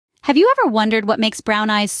Have you ever wondered what makes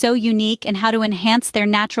brown eyes so unique and how to enhance their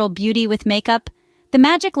natural beauty with makeup? The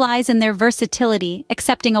magic lies in their versatility,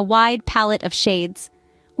 accepting a wide palette of shades.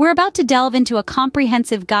 We're about to delve into a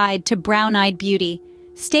comprehensive guide to brown-eyed beauty.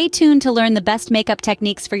 Stay tuned to learn the best makeup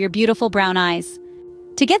techniques for your beautiful brown eyes.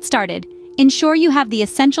 To get started, ensure you have the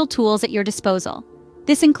essential tools at your disposal.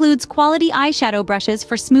 This includes quality eyeshadow brushes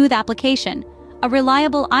for smooth application, a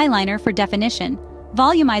reliable eyeliner for definition,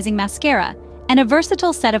 volumizing mascara, and a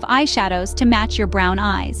versatile set of eyeshadows to match your brown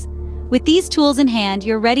eyes. With these tools in hand,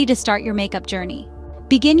 you're ready to start your makeup journey.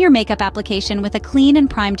 Begin your makeup application with a clean and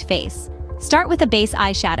primed face. Start with a base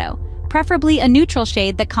eyeshadow, preferably a neutral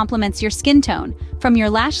shade that complements your skin tone, from your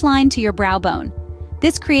lash line to your brow bone.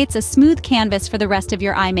 This creates a smooth canvas for the rest of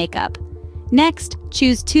your eye makeup. Next,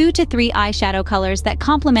 choose 2 to 3 eyeshadow colors that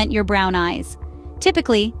complement your brown eyes.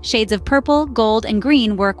 Typically, shades of purple, gold, and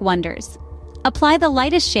green work wonders. Apply the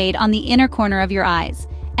lightest shade on the inner corner of your eyes,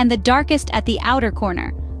 and the darkest at the outer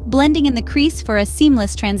corner, blending in the crease for a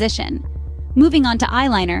seamless transition. Moving on to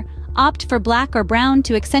eyeliner, opt for black or brown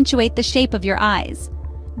to accentuate the shape of your eyes.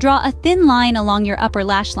 Draw a thin line along your upper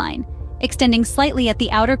lash line, extending slightly at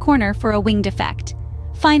the outer corner for a winged effect.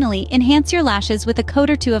 Finally, enhance your lashes with a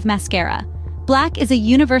coat or 2 of mascara. Black is a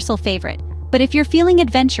universal favorite, but if you're feeling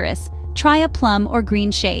adventurous, try a plum or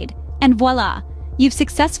green shade. And voila! You've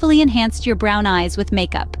successfully enhanced your brown eyes with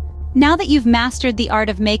makeup. Now that you've mastered the art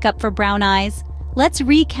of makeup for brown eyes, let's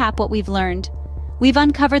recap what we've learned. We've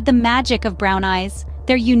uncovered the magic of brown eyes,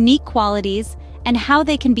 their unique qualities, and how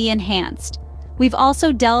they can be enhanced. We've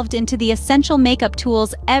also delved into the essential makeup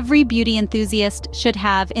tools every beauty enthusiast should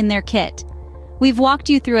have in their kit. We've walked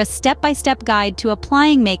you through a step-by-step guide to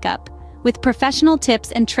applying makeup, with professional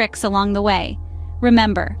tips and tricks along the way.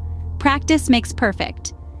 Remember, practice makes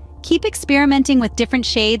perfect. Keep experimenting with different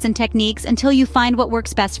shades and techniques until you find what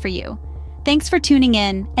works best for you. Thanks for tuning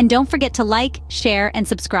in, and don't forget to like, share, and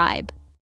subscribe.